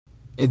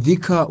A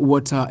Thika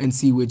Water and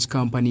Sewage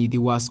Company,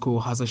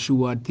 Thiwasco, has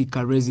assured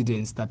Thika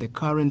residents that the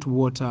current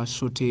water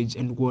shortage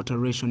and water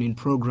rationing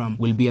program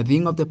will be a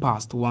thing of the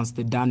past once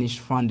the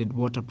Danish-funded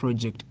water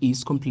project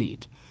is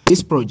complete.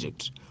 This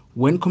project,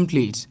 when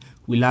complete,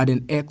 will add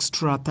an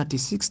extra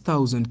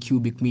 36,000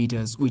 cubic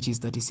meters, which is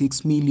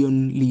 36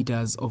 million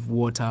liters of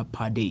water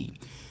per day.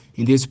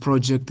 In this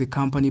project, the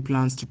company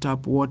plans to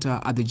tap water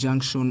at the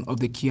junction of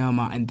the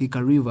Kinya and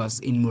Thika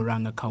rivers in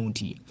Murang'a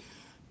County.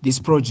 This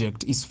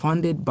project is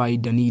funded by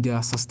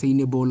Danida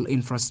Sustainable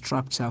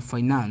Infrastructure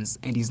Finance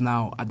and is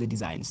now at the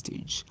design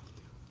stage.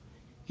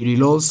 It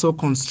will also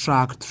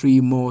construct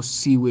 3 more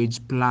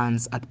sewage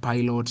plants at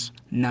Pilot,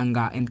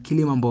 Nanga and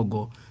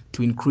Kilimambogo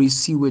to increase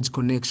sewage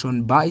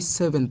connection by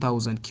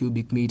 7,000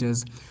 cubic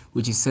meters,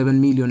 which is 7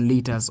 million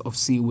liters of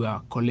sewer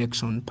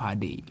collection per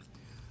day.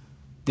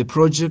 The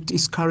project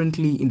is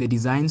currently in the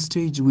design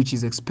stage, which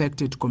is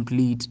expected to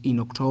complete in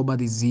October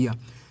this year,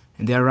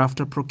 and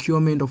thereafter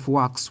procurement of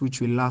works which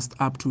will last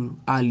up to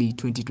early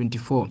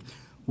 2024,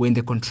 when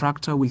the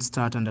contractor will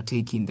start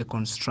undertaking the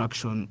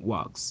construction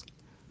works.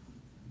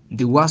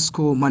 The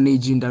Thiwasco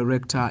Managing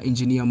Director,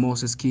 Engineer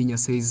Moses Kinya,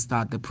 says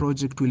that the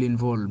project will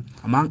involve,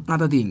 among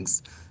other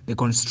things, the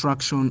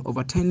construction of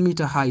a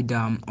 10-meter high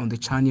dam on the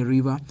Chania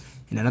River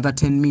and another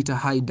 10-meter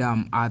high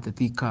dam at the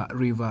Thika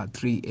River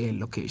 3A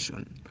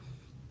location.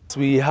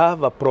 We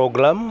have a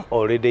program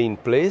already in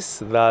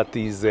place that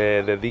is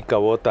the Thika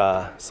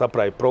Water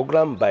Supply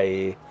Program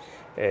by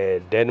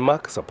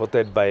Denmark,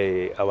 supported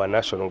by our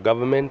national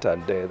government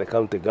and the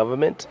county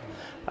government.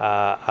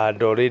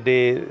 And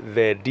already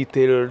the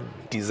detailed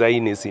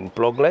design is in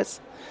progress.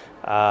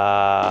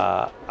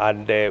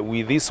 And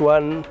with this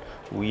one,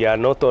 we are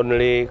not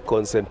only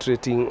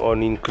concentrating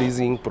on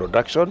increasing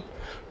production,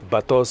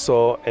 but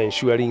also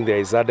ensuring there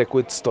is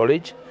adequate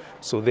storage.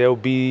 So there will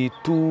be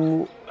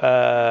 2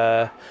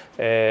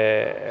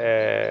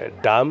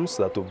 dams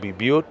that will be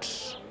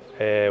built,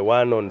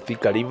 one on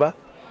Thika River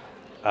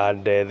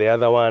and the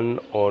other one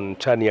on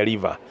Chania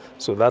River.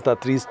 So that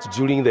at least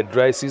during the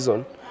dry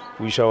season,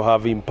 we shall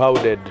have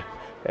impounded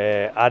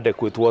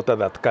adequate water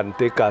that can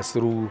take us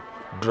through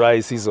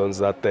dry seasons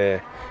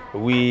that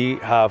we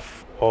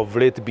have of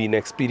late been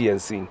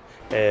experiencing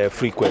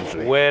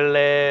frequently. Well,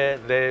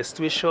 the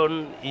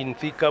situation in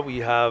Thika, we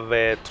have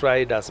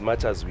tried as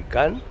much as we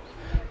can.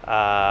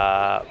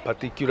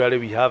 Particularly,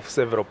 we have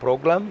several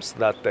programs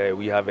that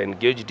we have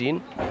engaged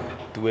in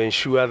to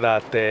ensure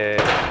that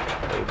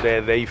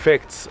the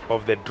effects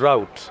of the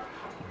drought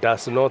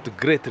does not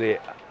greatly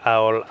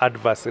or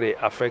adversely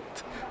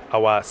affect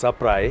our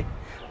supply,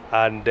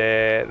 and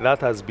that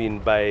has been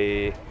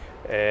by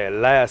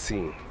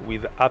liaising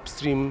with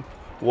upstream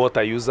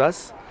water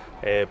users,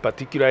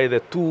 particularly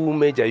the 2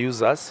 major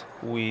users,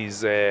 who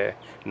is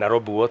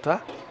Nairobi Water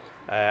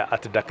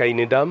at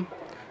Dakaine Dam,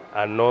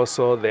 and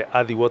also the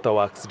Adi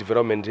Waterworks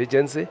Development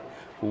Agency,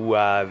 who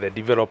are the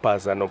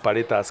developers and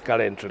operators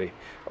currently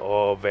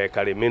of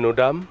Karimeno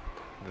Dam,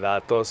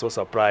 that also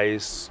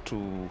supplies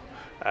to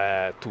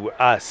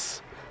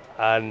us.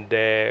 And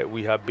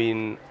we have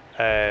been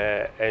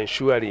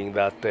ensuring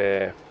that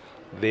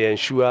they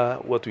ensure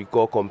what we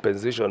call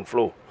compensation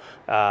flow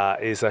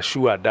is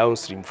assured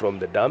downstream from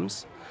the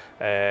dams.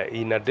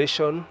 In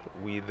addition,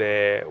 with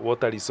the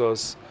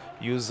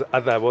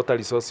other water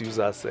resource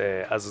users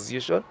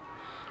association,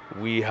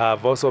 we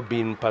have also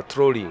been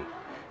patrolling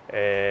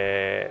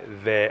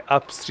the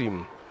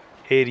upstream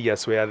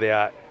areas where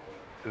the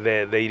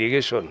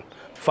irrigation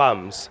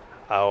farms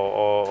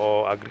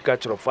or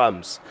agricultural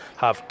farms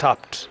have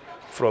tapped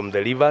from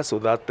the river, so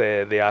that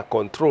they are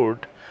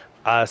controlled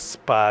as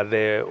per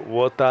the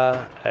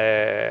Water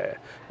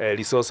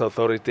Resource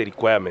Authority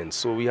requirements.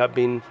 So we have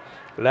been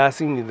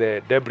liaising with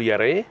the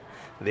WRA.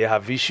 They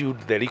have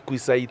issued the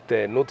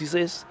requisite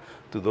notices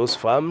to those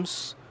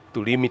farms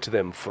to limit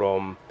them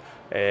from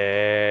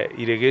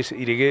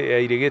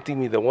irrigating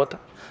with the water,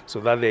 so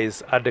that there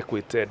is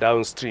adequate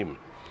downstream.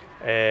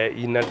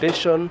 In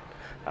addition,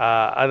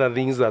 other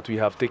things that we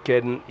have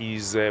taken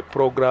is a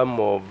program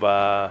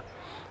of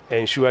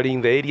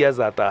ensuring the areas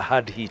that are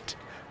hard hit,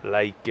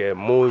 like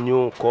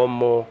Monyo,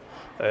 Como.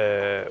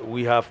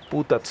 We have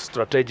put at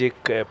strategic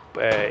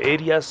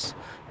areas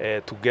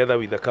together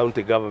with the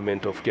county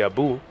government of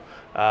Kiambu,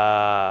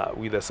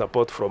 with the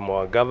support from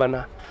our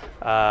governor.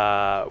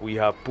 We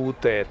have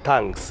put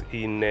tanks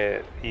in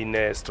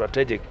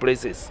strategic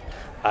places,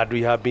 and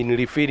we have been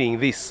refilling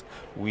this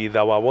with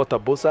our water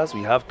buses.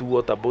 We have 2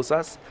 water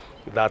buses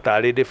that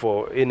are ready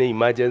for any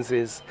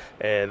emergencies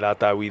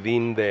that are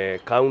within the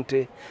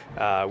county.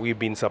 We've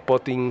been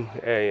supporting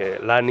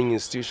learning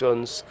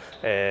institutions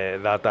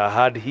that are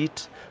hard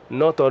hit,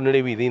 not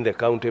only within the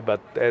county, but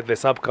the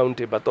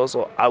sub-county, but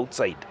also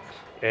outside.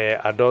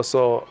 And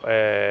also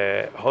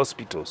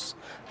hospitals,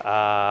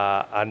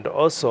 and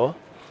also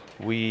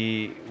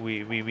we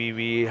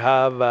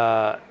have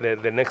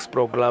the next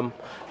program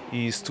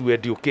is to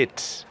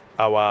educate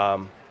our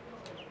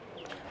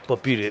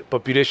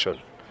population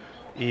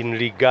in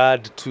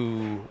regard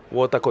to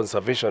water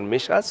conservation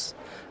measures,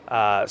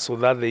 so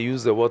that they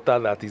use the water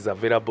that is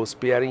available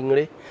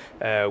sparingly.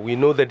 We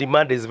know the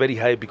demand is very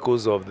high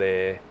because of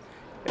the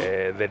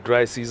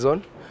dry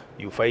season.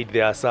 You find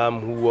there are some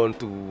who want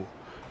to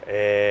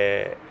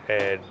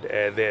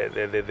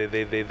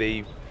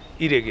they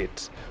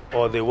irrigate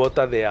or they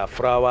water their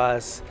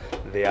flowers,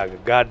 their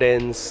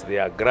gardens,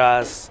 their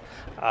grass.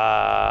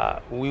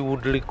 We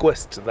would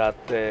request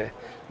that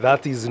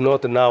that is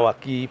not now a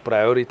key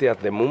priority at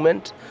the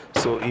moment.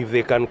 So if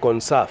they can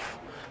conserve,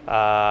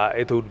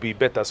 it would be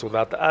better so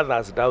that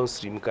others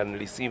downstream can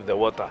receive the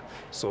water.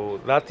 So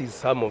that is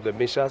some of the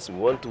measures. We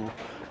want to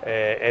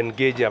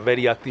engage a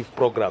very active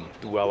program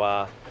to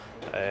our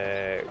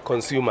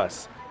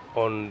consumers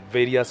on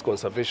various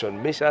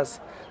conservation measures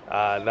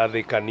that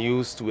they can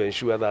use to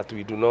ensure that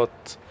we do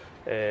not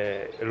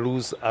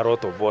lose a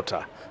lot of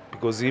water.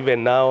 Because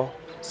even now,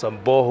 some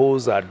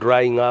boreholes are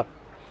drying up.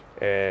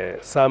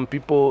 Some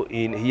people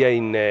here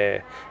in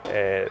the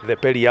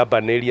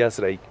peri-urban areas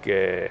like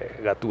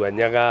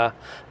Gatuanyaga,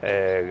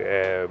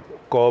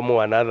 Como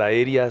and other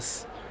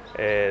areas,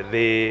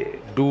 they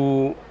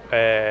do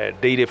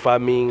dairy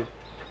farming,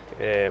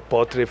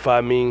 poultry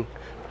farming,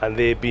 and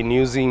they've been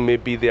using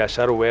maybe their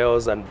shallow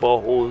wells and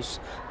boreholes.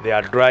 They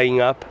are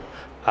drying up,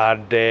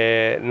 and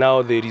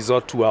now they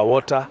resort to our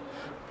water,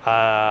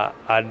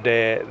 and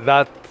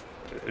that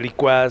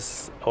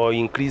requires or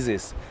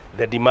increases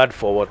the demand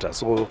for water.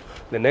 So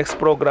the next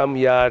program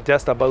we are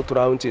just about to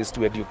launch is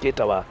to educate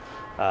our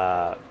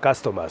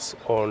customers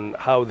on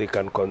how they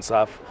can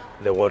conserve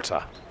the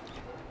water.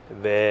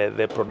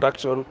 The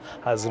production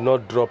has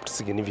not dropped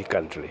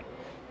significantly.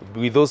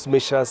 With those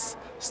measures,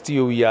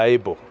 still we are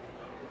able.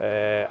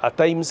 At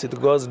times it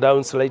goes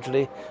down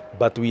slightly,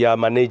 but we are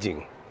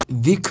managing.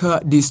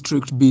 Thika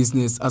District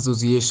Business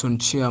Association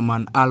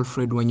Chairman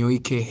Alfred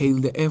Wanyoike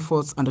hailed the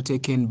efforts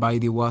undertaken by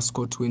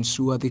Thiwasco to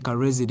ensure Thika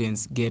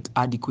residents get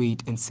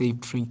adequate and safe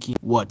drinking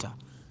water.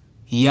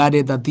 He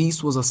added that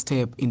this was a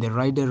step in the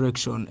right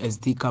direction as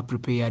Thika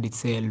prepared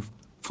itself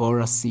for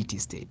a city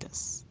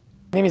status.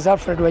 My name is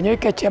Alfred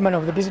Wanyoike, Chairman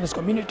of the Business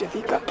Community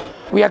Thika.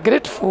 We are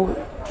grateful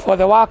for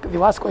the work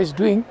Thiwasco is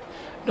doing,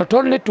 not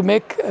only to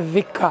make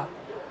Thika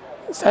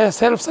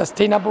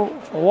self-sustainable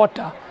for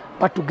water,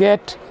 but to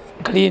get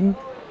clean,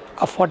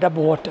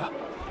 affordable water.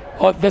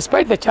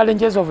 Despite the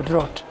challenges of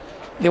drought,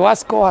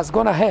 Thiwasco has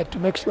gone ahead to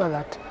make sure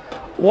that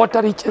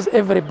water reaches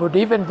everybody,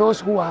 even those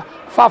who are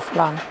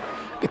far-flung,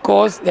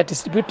 because they're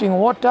distributing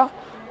water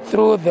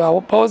through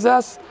their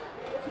houses,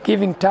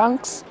 giving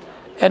tanks,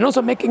 and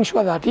also making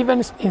sure that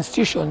even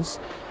institutions,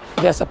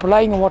 they're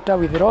supplying water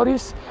with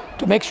lorries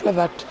to make sure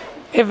that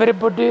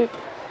everybody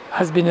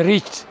has been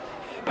reached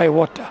by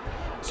water.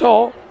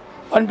 So,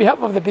 on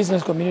behalf of the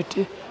business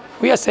community,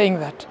 we are saying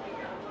that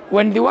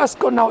when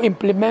Thiwasco now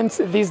implements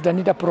this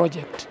Danida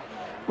project,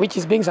 which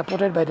is being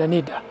supported by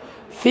Danida,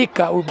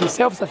 Thika will be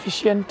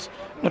self-sufficient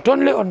not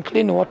only on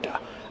clean water,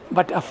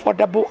 but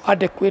affordable,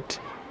 adequate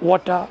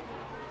water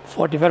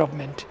for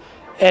development.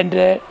 And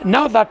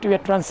now that we are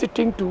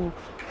transiting to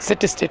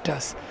city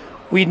status,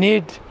 we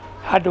need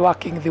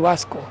hard-working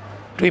Thiwasco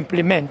to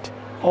implement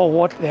all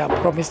what they have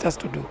promised us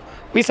to do.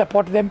 We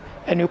support them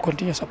and we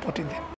continue supporting them.